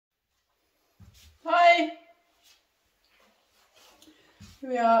Here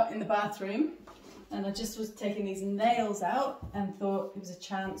we are in the bathroom, and I just was taking these nails out and thought it was a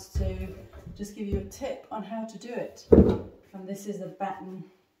chance to just give you a tip on how to do it. And this is a batten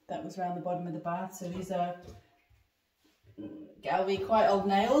that was around the bottom of the bath, so these are Galvy quite old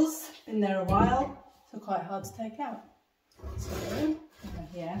nails, been there a while, so quite hard to take out. So,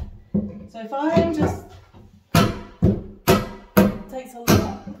 here. So if I just, it takes a lot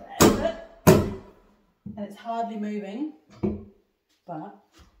of effort, and it's hardly moving, but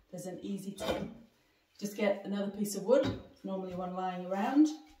there's an easy tip. Just get another piece of wood, normally one lying around,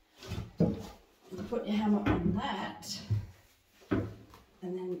 and you put your hammer on that,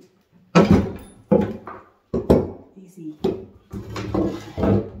 and then easy.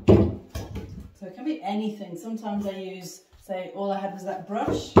 So it can be anything. Sometimes I use, say, all I had was that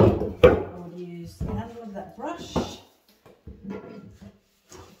brush. I would use the handle of that brush. You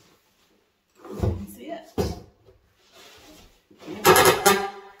can see it.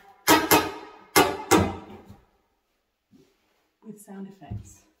 With sound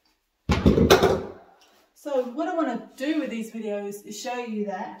effects. So what I want to do with these videos is show you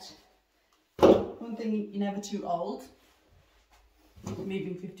that one thing, you're never too old, me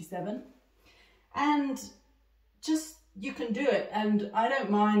being 57, and just you can do it. And I don't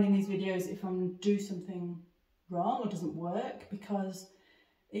mind in these videos if I do something wrong or doesn't work, because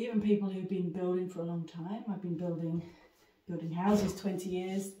even people who've been building for a long time, I've been building houses 20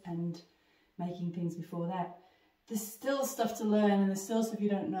 years and making things before that, there's still stuff to learn and there's still stuff you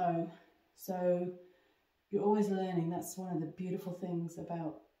don't know. So you're always learning. That's one of the beautiful things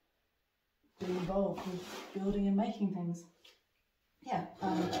about being involved with building and making things. Yeah,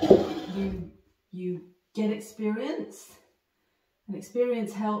 you get experience, and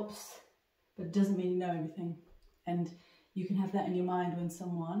experience helps, but it doesn't mean you know everything. And you can have that in your mind when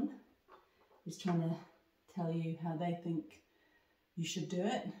someone is trying to tell you how they think you should do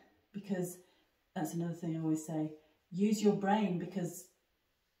it, because that's another thing I always say. Use your brain, because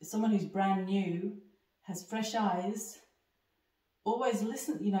someone who's brand new has fresh eyes. Always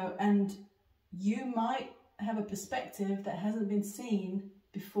listen, you know, and you might have a perspective that hasn't been seen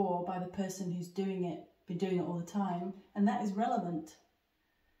before by the person who's doing it, been doing it all the time, and that is relevant.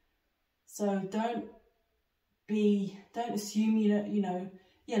 So don't assume you know,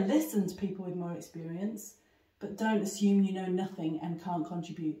 yeah, listen to people with more experience, but don't assume you know nothing and can't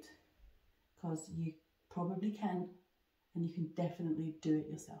contribute, because you probably can, and you can definitely do it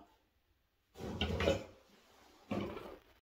yourself.